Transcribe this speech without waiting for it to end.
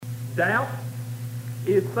Doubt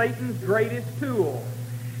is Satan's greatest tool.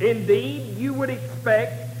 Indeed, you would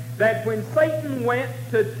expect that when Satan went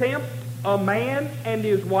to tempt a man and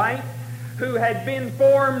his wife who had been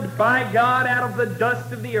formed by God out of the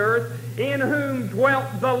dust of the earth, in whom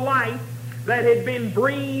dwelt the life that had been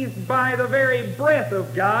breathed by the very breath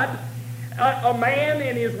of God, a man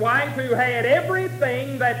and his wife who had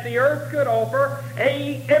everything that the earth could offer,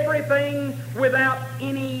 everything without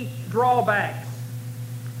any drawbacks.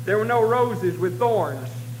 There were no roses with thorns.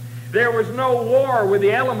 There was no war with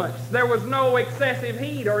the elements. There was no excessive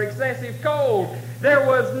heat or excessive cold. There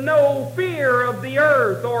was no fear of the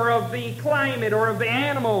earth or of the climate or of the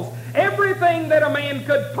animals. Everything that a man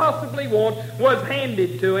could possibly want was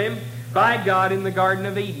handed to him by God in the Garden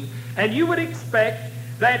of Eden. And you would expect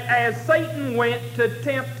that as Satan went to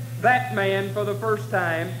tempt that man for the first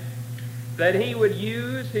time, that he would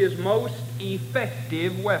use his most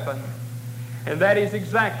effective weapon. And that is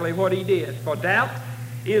exactly what he did. For doubt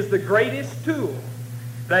is the greatest tool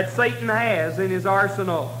that Satan has in his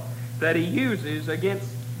arsenal that he uses against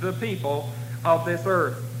the people of this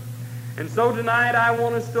earth. And so tonight I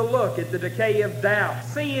want us to look at the decay of doubt,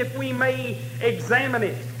 see if we may examine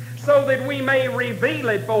it, so that we may reveal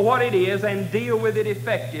it for what it is and deal with it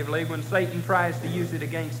effectively when Satan tries to use it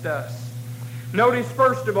against us. Notice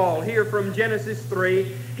first of all here from Genesis 3,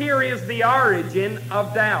 here is the origin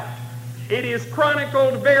of doubt. It is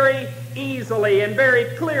chronicled very easily and very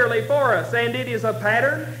clearly for us, and it is a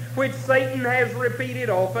pattern which Satan has repeated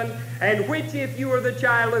often, and which, if you are the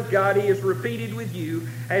child of God, he has repeated with you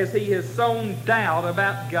as he has sown doubt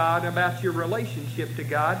about God, about your relationship to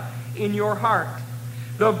God in your heart.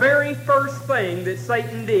 The very first thing that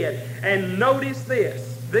Satan did, and notice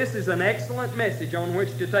this is an excellent message on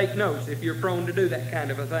which to take notes if you're prone to do that kind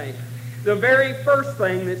of a thing. The very first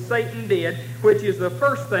thing that Satan did, which is the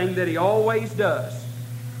first thing that he always does,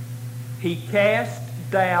 he cast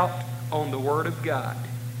doubt on the Word of God.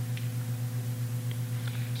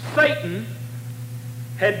 Satan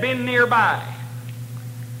had been nearby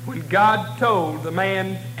when God told the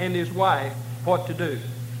man and his wife what to do.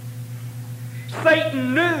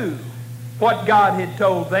 Satan knew what God had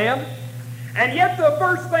told them, and yet the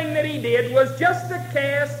first thing that he did was just to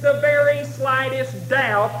cast the very slightest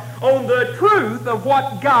doubt on the truth of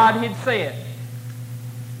what God had said.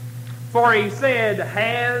 For he said,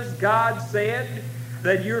 has God said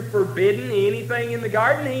that you're forbidden anything in the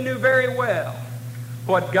garden? He knew very well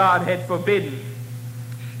what God had forbidden.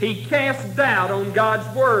 He cast doubt on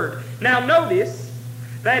God's Word. Now notice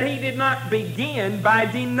that he did not begin by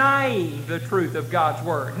denying the truth of God's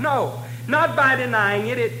Word. No, not by denying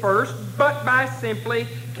it at first, but by simply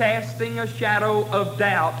casting a shadow of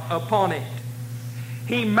doubt upon it.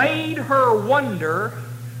 He made her wonder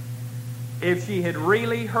if she had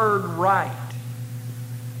really heard right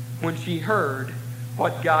when she heard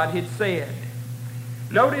what God had said.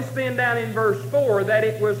 Notice then down in verse 4 that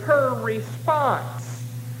it was her response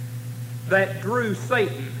that drew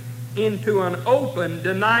Satan into an open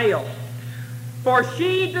denial. For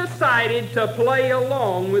she decided to play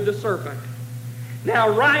along with the serpent. Now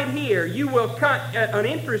right here, you will an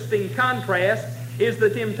interesting contrast is the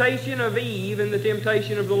temptation of Eve and the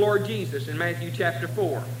temptation of the Lord Jesus in Matthew chapter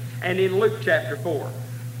 4 and in Luke chapter 4.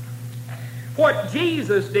 What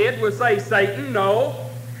Jesus did was say, Satan, no,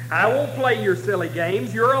 I won't play your silly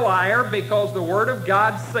games. You're a liar because the Word of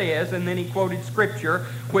God says, and then he quoted Scripture,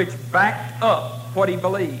 which backed up what he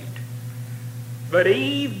believed. But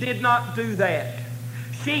Eve did not do that.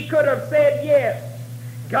 She could have said, yes,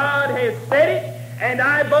 God has said it, and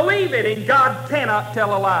I believe it, and God cannot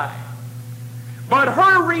tell a lie. But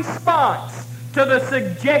her response to the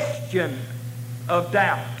suggestion of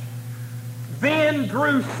doubt then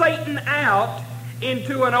drew Satan out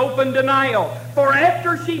into an open denial. For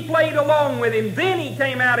after she played along with him, then he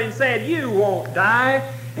came out and said, you won't die.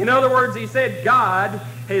 In other words, he said, God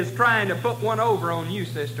is trying to put one over on you,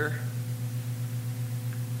 sister.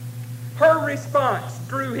 Her response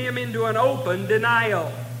drew him into an open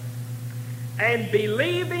denial. And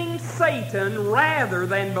believing Satan rather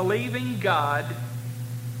than believing God,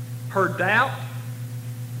 her doubt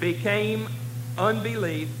became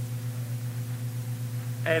unbelief.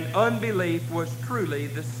 And unbelief was truly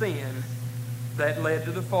the sin that led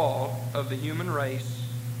to the fall of the human race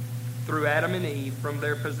through Adam and Eve from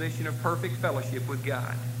their position of perfect fellowship with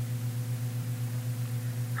God.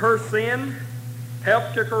 Her sin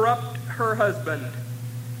helped to corrupt her husband.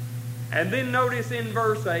 And then notice in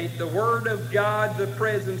verse 8, the Word of God, the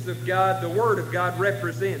presence of God, the Word of God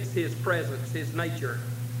represents His presence, His nature.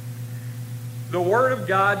 The Word of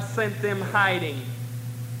God sent them hiding.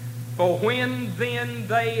 For when then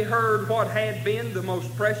they heard what had been the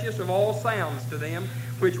most precious of all sounds to them,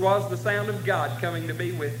 which was the sound of God coming to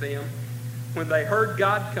be with them, when they heard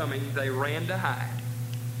God coming, they ran to hide,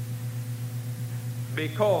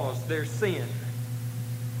 because their sin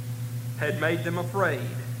had made them afraid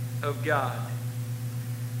of God.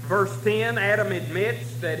 Verse 10, Adam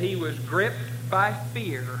admits that he was gripped by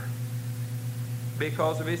fear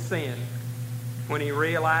because of his sin when he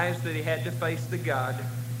realized that he had to face the God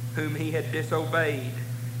whom he had disobeyed.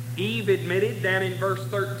 Eve admitted down in verse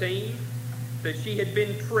 13 that she had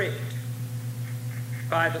been tricked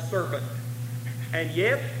by the serpent. And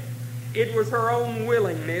yet, it was her own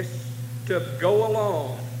willingness to go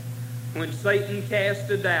along when Satan cast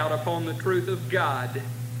a doubt upon the truth of God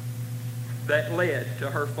that led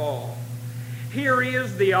to her fall. Here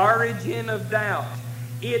is the origin of doubt.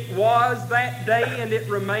 It was that day, and it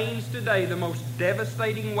remains today, the most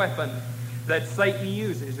devastating weapon that Satan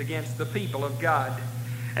uses against the people of God.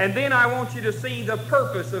 And then I want you to see the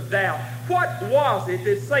purpose of doubt. What was it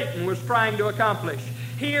that Satan was trying to accomplish?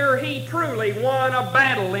 Here he truly won a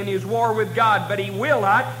battle in his war with God, but he will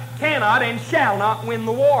not, cannot, and shall not win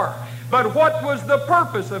the war. But what was the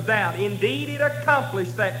purpose of doubt? Indeed, it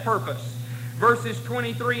accomplished that purpose. Verses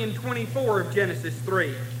 23 and 24 of Genesis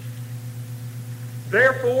 3.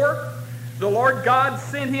 Therefore, the Lord God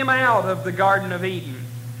sent him out of the Garden of Eden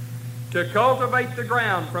to cultivate the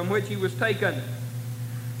ground from which he was taken.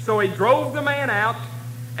 So he drove the man out,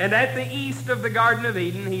 and at the east of the Garden of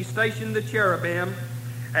Eden he stationed the cherubim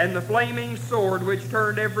and the flaming sword which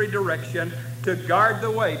turned every direction to guard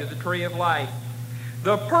the way to the tree of life.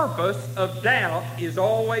 The purpose of doubt is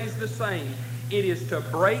always the same. It is to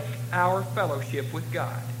break our fellowship with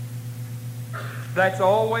God. That's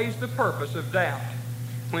always the purpose of doubt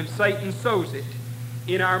when Satan sows it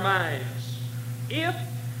in our minds. If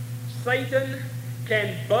Satan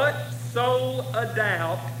can but sow a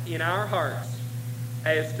doubt in our hearts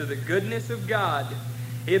as to the goodness of God,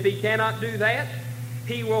 if he cannot do that,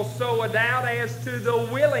 he will sow a doubt as to the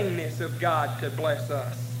willingness of God to bless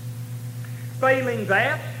us. Failing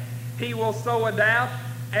that, he will sow a doubt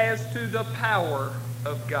as to the power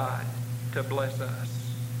of God to bless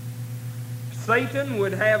us. Satan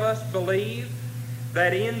would have us believe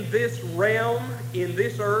that in this realm, in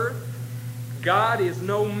this earth, God is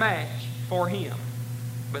no match for him.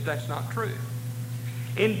 But that's not true.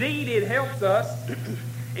 Indeed, it helps us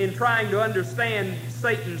in trying to understand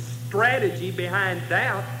Satan's strategy behind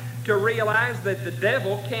doubt to realize that the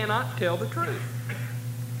devil cannot tell the truth.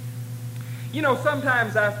 You know,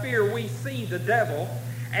 sometimes I fear we see the devil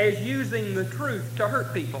as using the truth to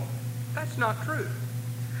hurt people. That's not true.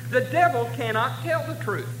 The devil cannot tell the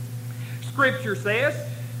truth. Scripture says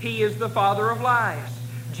he is the father of lies.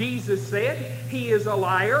 Jesus said he is a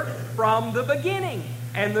liar from the beginning,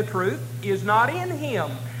 and the truth is not in him.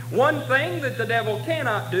 One thing that the devil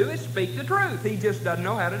cannot do is speak the truth. He just doesn't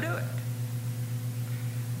know how to do it.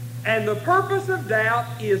 And the purpose of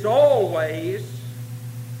doubt is always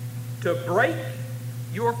to break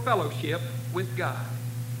your fellowship with God.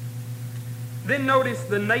 Then notice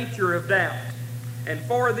the nature of doubt. And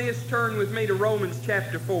for this, turn with me to Romans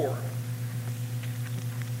chapter 4.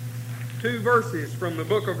 2 verses from the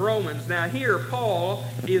book of Romans. Now here Paul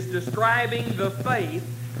is describing the faith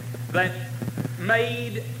that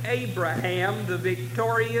made Abraham the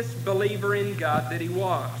victorious believer in God that he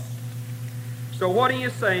was. So what he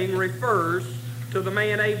is saying refers to the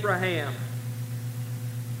man Abraham.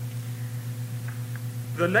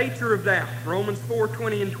 The nature of doubt, Romans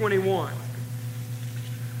 4:20 and 21.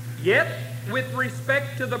 Yet, with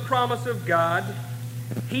respect to the promise of God,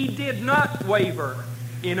 he did not waver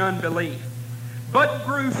in unbelief, but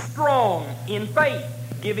grew strong in faith,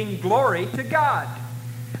 giving glory to God,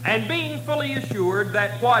 and being fully assured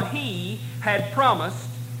that what he had promised,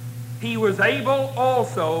 he was able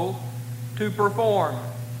also to perform.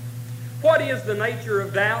 What is the nature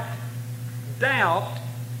of doubt? Doubt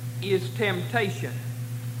is temptation,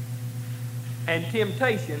 and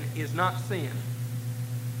temptation is not sin.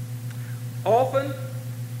 Often,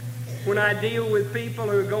 when I deal with people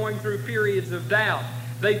who are going through periods of doubt,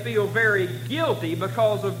 they feel very guilty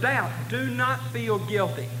because of doubt. Do not feel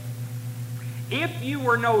guilty. If you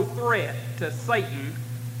were no threat to Satan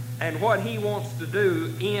and what he wants to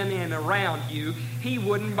do in and around you, he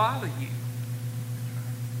wouldn't bother you.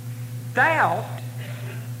 Doubt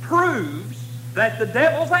proves that the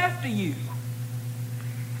devil's after you.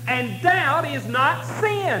 And doubt is not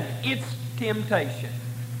sin, it's temptation.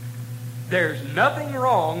 There's nothing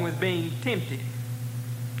wrong with being tempted.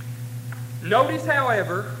 Notice,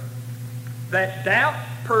 however, that doubt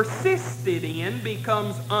persisted in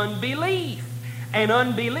becomes unbelief. And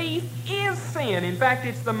unbelief is sin. In fact,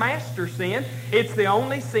 it's the master sin. It's the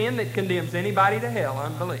only sin that condemns anybody to hell,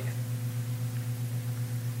 unbelief.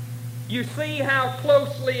 You see how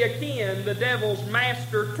closely akin the devil's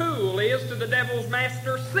master tool is to the devil's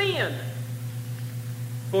master sin.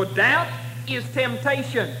 For doubt is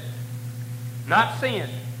temptation, not sin.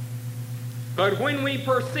 But when we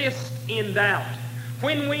persist in doubt,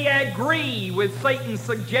 when we agree with Satan's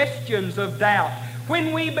suggestions of doubt,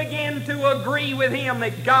 when we begin to agree with him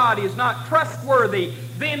that God is not trustworthy,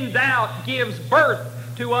 then doubt gives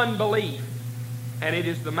birth to unbelief. And it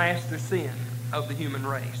is the master sin of the human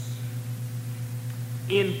race.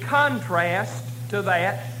 In contrast to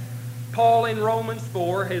that, Paul in Romans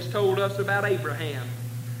 4 has told us about Abraham,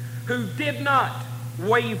 who did not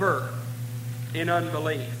waver in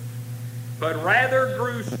unbelief, but rather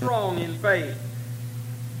grew strong in faith,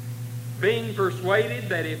 being persuaded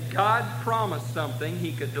that if God promised something,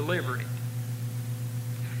 he could deliver it.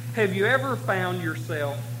 Have you ever found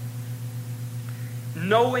yourself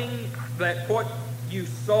knowing that what you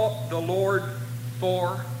sought the Lord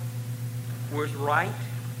for was right?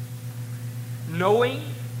 Knowing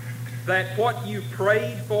that what you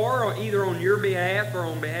prayed for, or either on your behalf or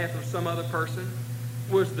on behalf of some other person,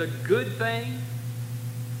 was the good thing,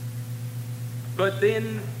 but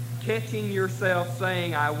then catching yourself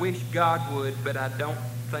saying, I wish God would, but I don't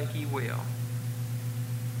think he will.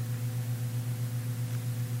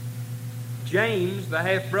 James, the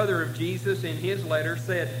half-brother of Jesus, in his letter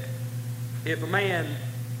said, if a man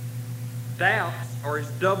doubts or is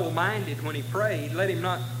double-minded when he prays, let him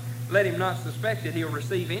not suspect that he'll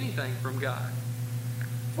receive anything from God.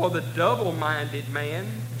 For the double-minded man,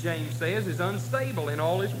 James says, is unstable in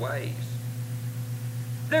all his ways.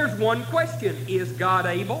 There's one question. Is God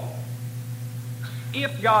able?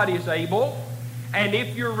 If God is able, and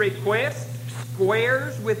if your request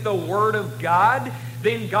squares with the Word of God,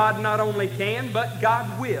 then God not only can, but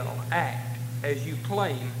God will act as you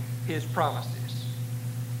claim his promises.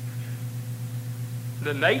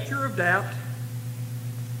 The nature of doubt,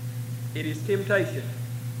 it is temptation.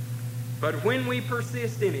 But when we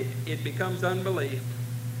persist in it, it becomes unbelief,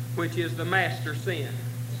 which is the master sin.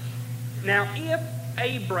 Now, if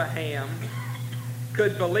Abraham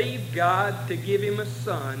could believe God to give him a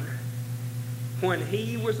son when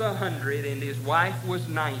he was 100 and his wife was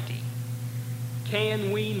 90,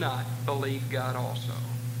 can we not believe God also?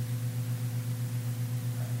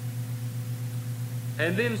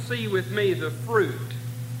 And then see with me the fruit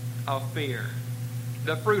of fear.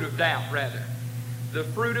 The fruit of doubt, rather. The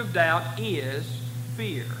fruit of doubt is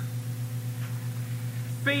fear.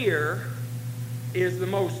 Fear is the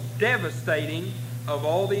most devastating of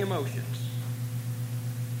all the emotions.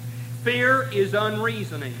 Fear is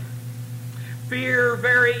unreasoning. Fear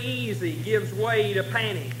very easily gives way to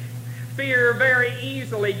panic. Fear very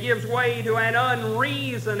easily gives way to an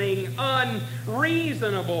unreasonable,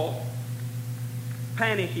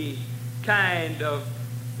 panicky kind of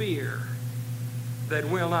fear that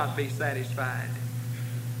will not be satisfied.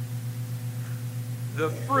 The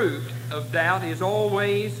fruit of doubt is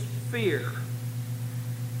always fear.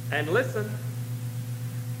 And listen,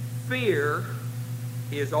 fear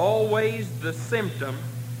is always the symptom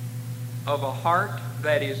of a heart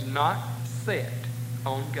that is not set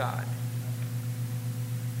on God.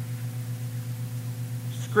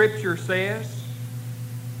 Scripture says,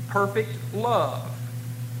 perfect love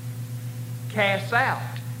casts out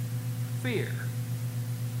fear.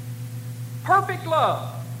 Perfect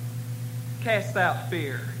love casts out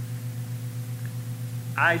fear.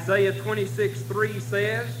 Isaiah 26:3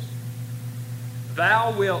 says,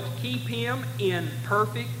 thou wilt keep him in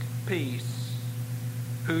perfect peace,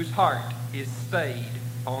 whose heart is stayed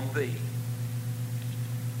on thee.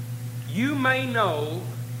 You may know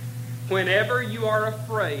whenever you are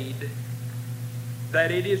afraid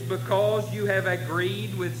that it is because you have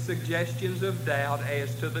agreed with suggestions of doubt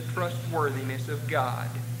as to the trustworthiness of God.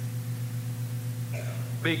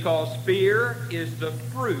 Because fear is the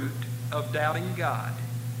fruit of doubting God.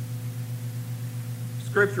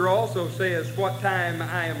 Scripture also says, what time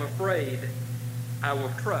I am afraid, I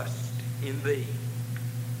will trust in thee.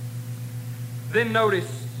 Then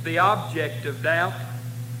notice the object of doubt.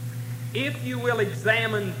 If you will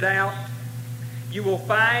examine doubt, you will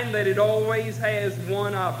find that it always has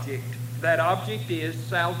one object. That object is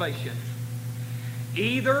salvation.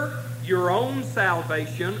 Either your own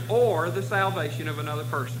salvation or the salvation of another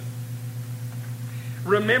person.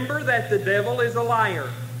 Remember that the devil is a liar,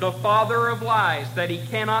 the father of lies, that he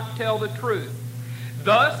cannot tell the truth.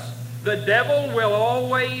 Thus, the devil will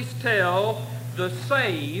always tell the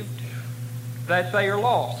saved that they are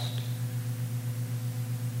lost.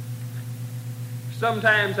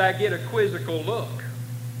 Sometimes I get a quizzical look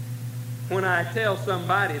when I tell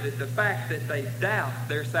somebody that the fact that they doubt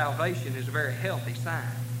their salvation is a very healthy sign.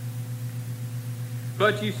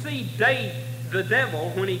 But you see, the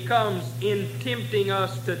devil, when he comes in tempting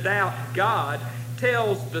us to doubt God,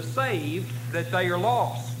 tells the saved that they are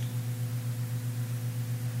lost.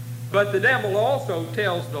 But the devil also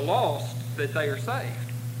tells the lost that they are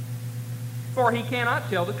saved. For he cannot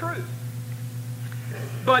tell the truth.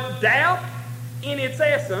 But doubt, in its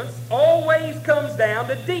essence, always comes down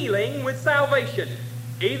to dealing with salvation,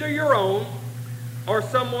 either your own or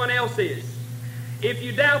someone else's. If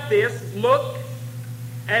you doubt this, look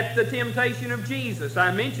at the temptation of Jesus.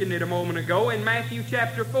 I mentioned it a moment ago in Matthew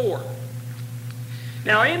chapter 4.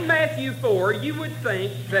 Now in Matthew 4, you would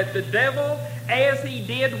think that the devil, as he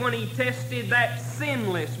did when he tested that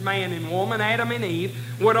sinless man and woman, Adam and Eve,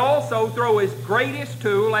 would also throw his greatest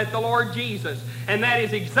tool at the Lord Jesus. And that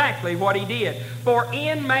is exactly what he did. For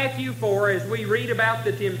in Matthew 4, as we read about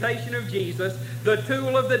the temptation of Jesus, the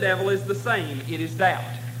tool of the devil is the same. It is doubt.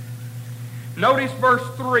 Notice verse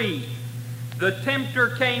 3. The tempter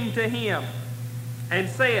came to him and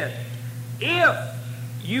said, "If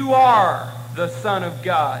you are the Son of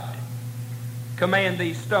God, command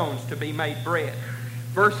these stones to be made bread."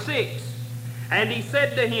 Verse 6, and he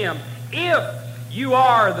said to him, "If you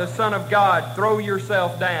are the Son of God, throw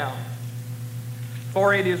yourself down.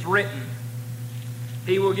 For it is written,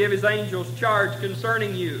 He will give His angels charge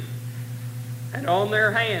concerning you, and on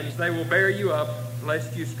their hands they will bear you up,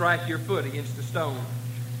 lest you strike your foot against a stone."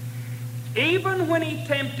 Even when he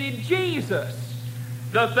tempted Jesus,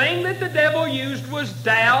 the thing that the devil used was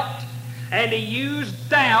doubt, and he used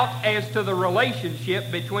doubt as to the relationship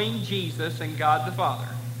between Jesus and God the Father.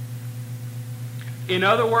 In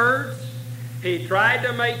other words, he tried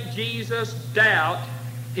to make Jesus doubt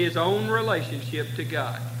his own relationship to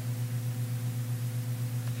God.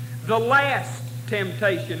 The last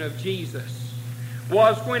temptation of Jesus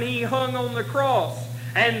was when he hung on the cross,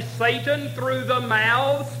 and Satan, through the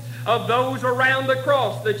mouths of those around the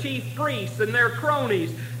cross, the chief priests and their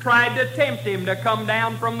cronies, tried to tempt him to come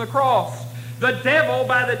down from the cross. The devil,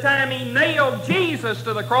 by the time he nailed Jesus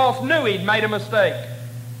to the cross, knew he'd made a mistake,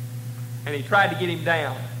 and he tried to get him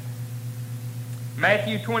down.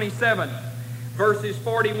 Matthew 27, verses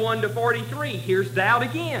 41 to 43. Here's doubt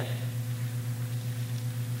again.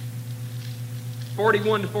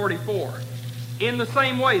 41 to 44. In the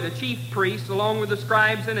same way, the chief priests, along with the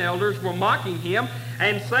scribes and elders, were mocking him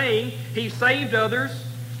and saying, "He saved others.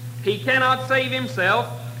 He cannot save himself.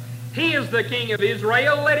 He is the King of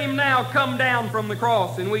Israel. Let him now come down from the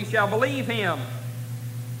cross, and we shall believe him.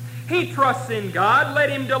 He trusts in God. Let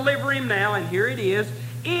him deliver him now." And here it is,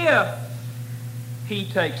 "if he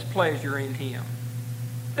takes pleasure in him."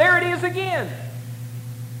 There it is again.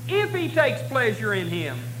 If he takes pleasure in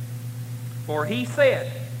him. For he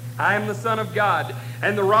said, "I am the Son of God."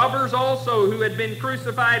 And the robbers also who had been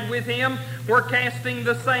crucified with him were casting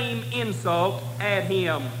the same insult at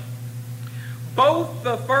him. Both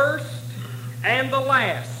the first and the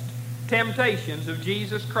last temptations of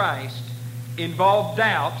Jesus Christ involve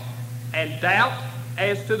doubt, and doubt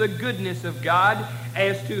as to the goodness of God,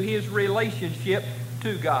 as to his relationship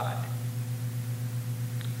to God.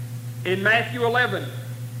 In Matthew 11,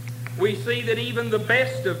 we see that even the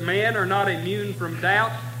best of men are not immune from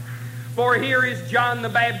doubt. For here is John the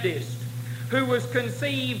Baptist, who was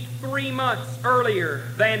conceived 3 months earlier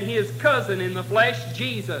than his cousin in the flesh,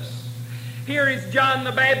 Jesus. Here is John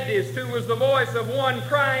the Baptist, who was the voice of one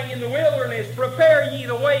crying in the wilderness, "Prepare ye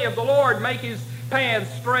the way of the Lord, make his paths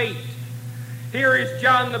straight." Here is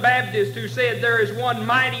John the Baptist, who said, "There is one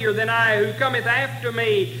mightier than I, who cometh after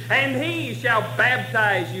me, and he shall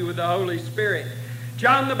baptize you with the Holy Spirit."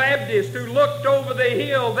 John the Baptist, who looked over the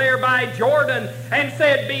hill there by Jordan and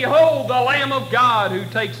said, "Behold the Lamb of God who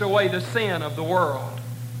takes away the sin of the world."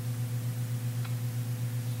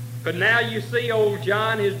 But now you see old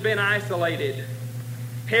John has been isolated.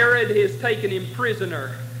 Herod has taken him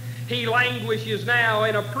prisoner. He languishes now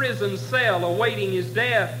in a prison cell awaiting his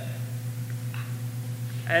death.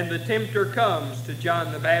 And the tempter comes to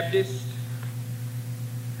John the Baptist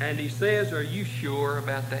and he says, "Are you sure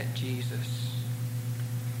about that Jesus?"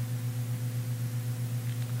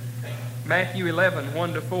 Matthew 11,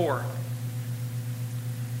 1 to 4.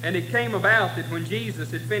 And it came about that when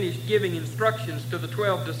Jesus had finished giving instructions to the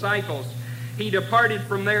 12 disciples, he departed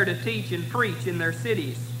from there to teach and preach in their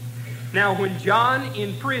cities. Now when John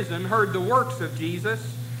in prison heard the works of Jesus,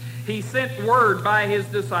 he sent word by his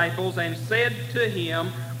disciples and said to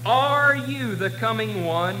him, "Are you the coming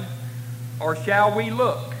one, or shall we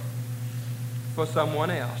look for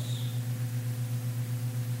someone else?"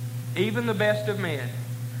 even the best of men,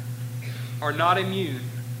 are not immune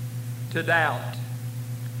to doubt.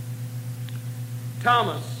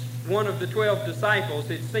 Thomas, one of the 12 disciples,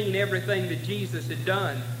 had seen everything that Jesus had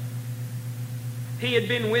done. He had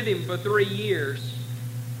been with him for 3 years,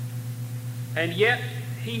 and yet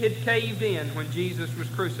he had caved in when Jesus was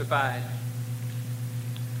crucified.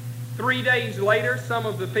 3 days later, some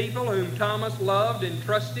of the people whom Thomas loved and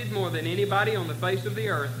trusted more than anybody on the face of the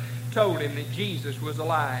earth told him that Jesus was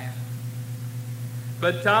alive.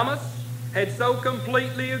 But Thomas had so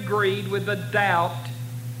completely agreed with the doubt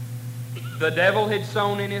the devil had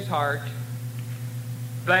sown in his heart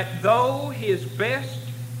that though his best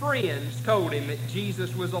friends told him that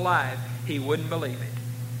Jesus was alive, he wouldn't believe it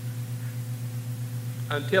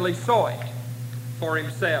until he saw it for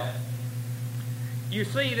himself. You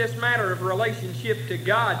see, this matter of relationship to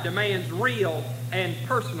God demands real and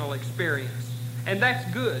personal experience, and that's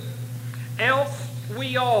good. Else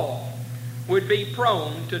we all would be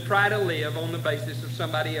prone to try to live on the basis of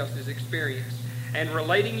somebody else's experience. And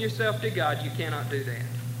relating yourself to God, you cannot do that.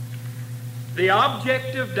 The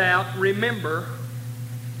object of doubt, remember,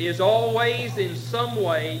 is always in some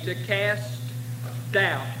way to cast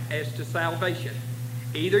doubt as to salvation,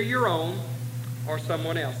 either your own or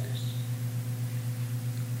someone else's.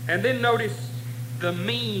 And then notice the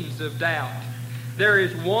means of doubt. There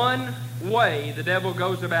is one way the devil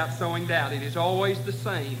goes about sowing doubt. It is always the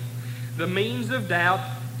same. The means of doubt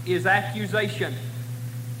is accusation.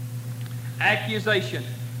 Accusation.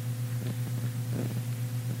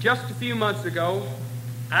 Just a few months ago,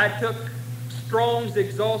 I took Strong's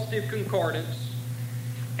Exhaustive Concordance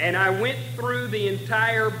and I went through the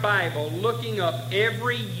entire Bible looking up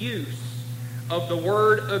every use of the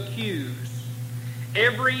word accuse.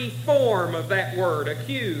 Every form of that word,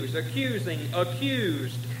 accuse, accusing,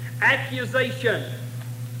 accused, accusation.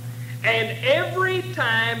 And every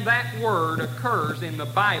time that word occurs in the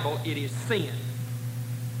Bible, it is sin.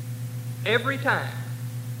 Every time.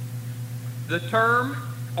 The term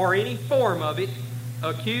or any form of it,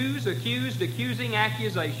 accuse, accused, accusing,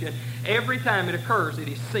 accusation, every time it occurs, it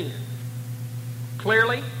is sin.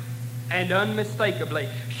 Clearly and unmistakably.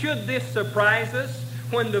 Should this surprise us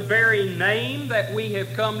when the very name that we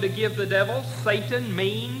have come to give the devil, Satan,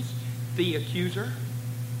 means the accuser?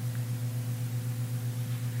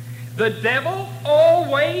 The devil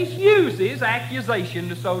always uses accusation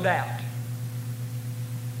to sow doubt.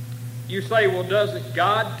 You say, well, doesn't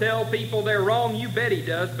God tell people they're wrong? You bet he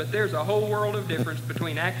does, but there's a whole world of difference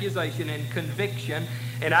between accusation and conviction.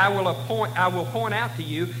 And I will point out to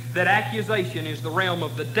you that accusation is the realm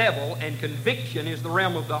of the devil and conviction is the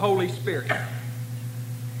realm of the Holy Spirit.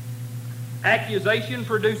 Accusation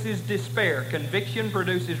produces despair. Conviction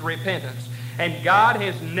produces repentance. And God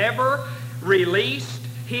has never released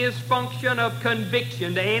his function of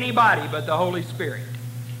conviction to anybody but the Holy Spirit.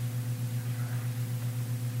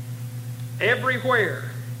 Everywhere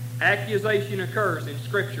accusation occurs in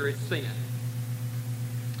Scripture, it's sin.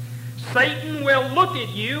 Satan will look at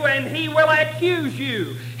you and he will accuse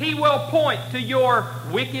you. He will point to your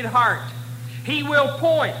wicked heart. He will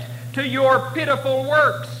point to your pitiful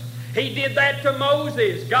works. He did that to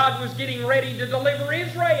Moses. God was getting ready to deliver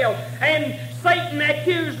Israel, and Satan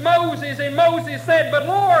accused Moses, and Moses said, but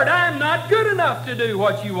Lord, I'm not good enough to do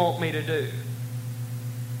what you want me to do.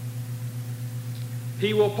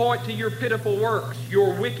 He will point to your pitiful works,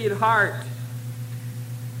 your wicked heart,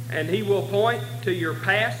 and he will point to your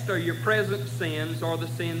past or your present sins or the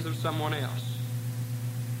sins of someone else.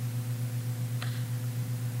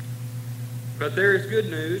 But there is good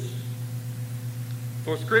news,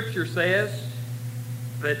 for Scripture says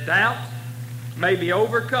that doubt may be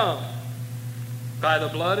overcome by the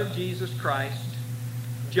blood of Jesus Christ,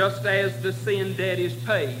 just as the sin debt is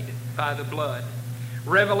paid by the blood.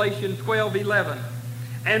 Revelation 12:11.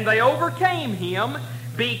 And they overcame him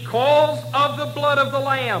because of the blood of the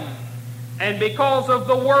Lamb and because of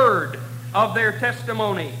the word of their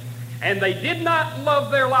testimony. And they did not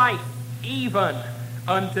love their life even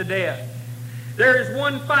unto death. There is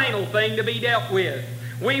one final thing to be dealt with.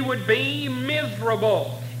 We would be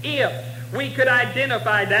miserable if we could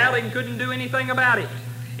identify doubt and couldn't do anything about it.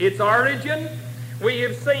 Its origin, we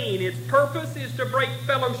have seen. Its purpose is to break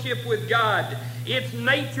fellowship with God. Its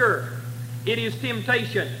nature, it is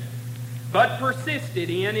temptation. But persisted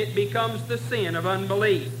in, it becomes the sin of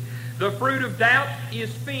unbelief. The fruit of doubt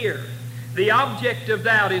is fear. The object of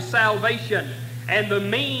doubt is salvation. And the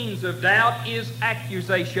means of doubt is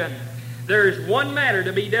accusation. There is one matter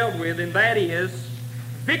to be dealt with, and that is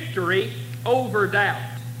victory over doubt.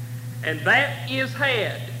 And that is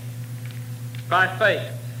had by faith.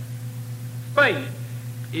 Faith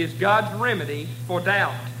is God's remedy for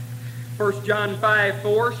doubt. 1 John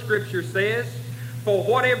 5:4, Scripture says, "For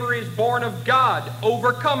whatever is born of God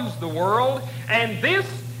overcomes the world, and this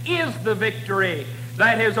is the victory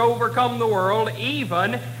that has overcome the world,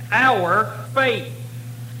 even our faith."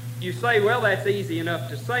 You say, well, that's easy enough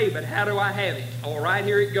to say, but how do I have it? All right,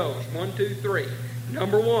 here it goes. 1, 2, 3.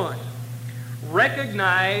 Number 1,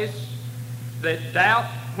 recognize that doubt,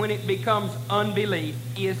 when it becomes unbelief,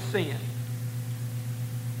 is sin.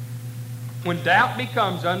 When doubt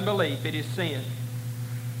becomes unbelief, it is sin.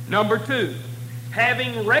 Number 2,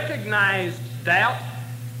 having recognized doubt,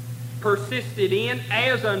 persisted in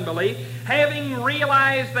as unbelief, having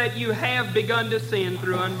realized that you have begun to sin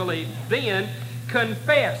through unbelief, then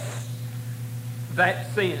confess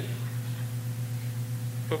that sin.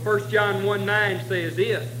 For 1 John 1:9 says,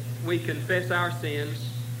 "If we confess our sins,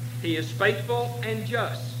 He is faithful and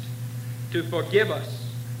just to forgive us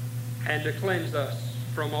and to cleanse us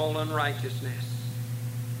from all unrighteousness."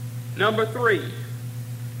 Number 3,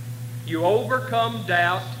 you overcome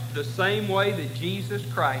doubt the same way that Jesus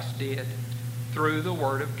Christ did, through the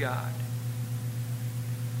Word of God.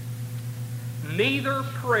 Neither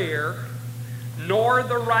prayer nor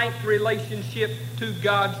the right relationship to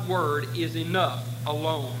God's Word is enough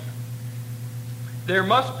alone. There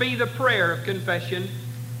must be the prayer of confession.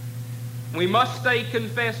 We must stay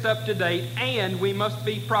confessed up to date, and we must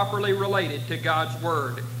be properly related to God's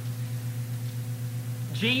Word.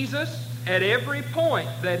 Jesus, at every point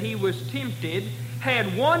that He was tempted,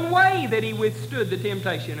 had one way that He withstood the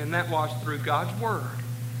temptation, and that was through God's Word.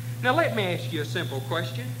 Now let me ask you a simple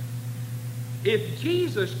question. If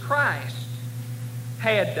Jesus Christ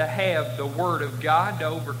had to have the Word of God to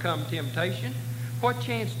overcome temptation, what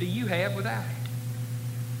chance do you have without it?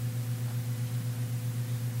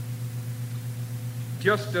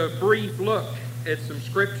 Just a brief look at some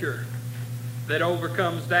Scripture that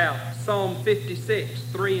overcomes doubt. Psalm 56,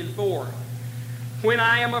 3 and 4. "When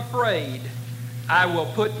I am afraid, I will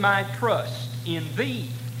put my trust in Thee.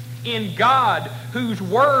 In God, whose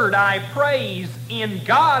Word I praise, in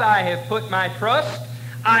God I have put my trust.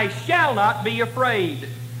 I shall not be afraid.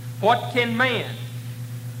 What can man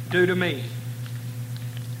do to me?"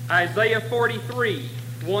 Isaiah 43,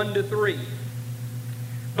 1 to 3.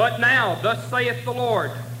 "But now, thus saith the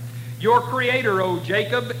Lord, your Creator, O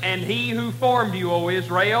Jacob, and He who formed you, O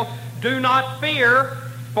Israel, do not fear,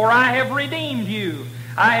 for I have redeemed you.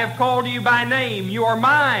 I have called you by name. You are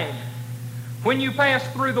mine. When you pass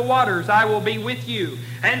through the waters, I will be with you,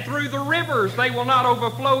 and through the rivers they will not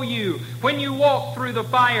overflow you. When you walk through the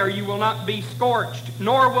fire, you will not be scorched,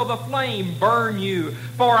 nor will the flame burn you.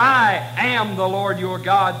 For I am the Lord your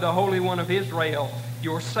God, the Holy One of Israel,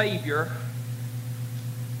 your Savior."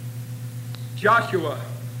 Joshua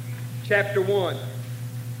chapter 1,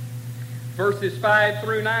 verses 5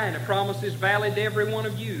 through 9. A promise is valid to every one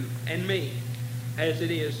of you and me, as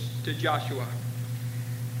it is to Joshua.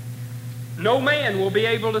 "No man will be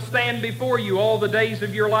able to stand before you all the days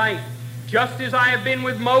of your life. Just as I have been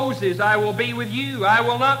with Moses, I will be with you. I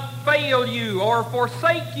will not fail you or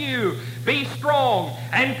forsake you. Be strong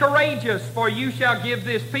and courageous, for you shall give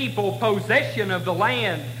this people possession of the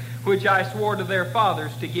land which I swore to their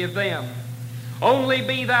fathers to give them. Only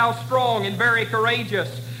be thou strong and very courageous.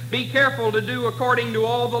 Be careful to do according to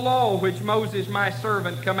all the law which Moses my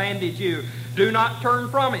servant commanded you. Do not turn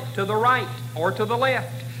from it to the right or to the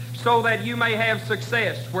left, so that you may have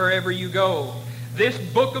success wherever you go. This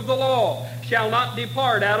book of the law shall not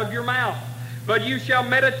depart out of your mouth, but you shall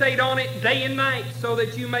meditate on it day and night, so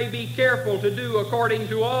that you may be careful to do according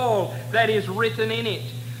to all that is written in it.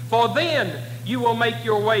 For then you will make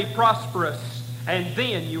your way prosperous, and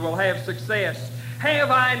then you will have success.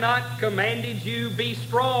 Have I not commanded you? Be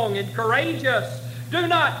strong and courageous. Do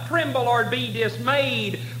not tremble or be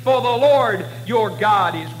dismayed, for the Lord your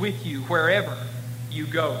God is with you wherever you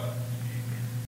go."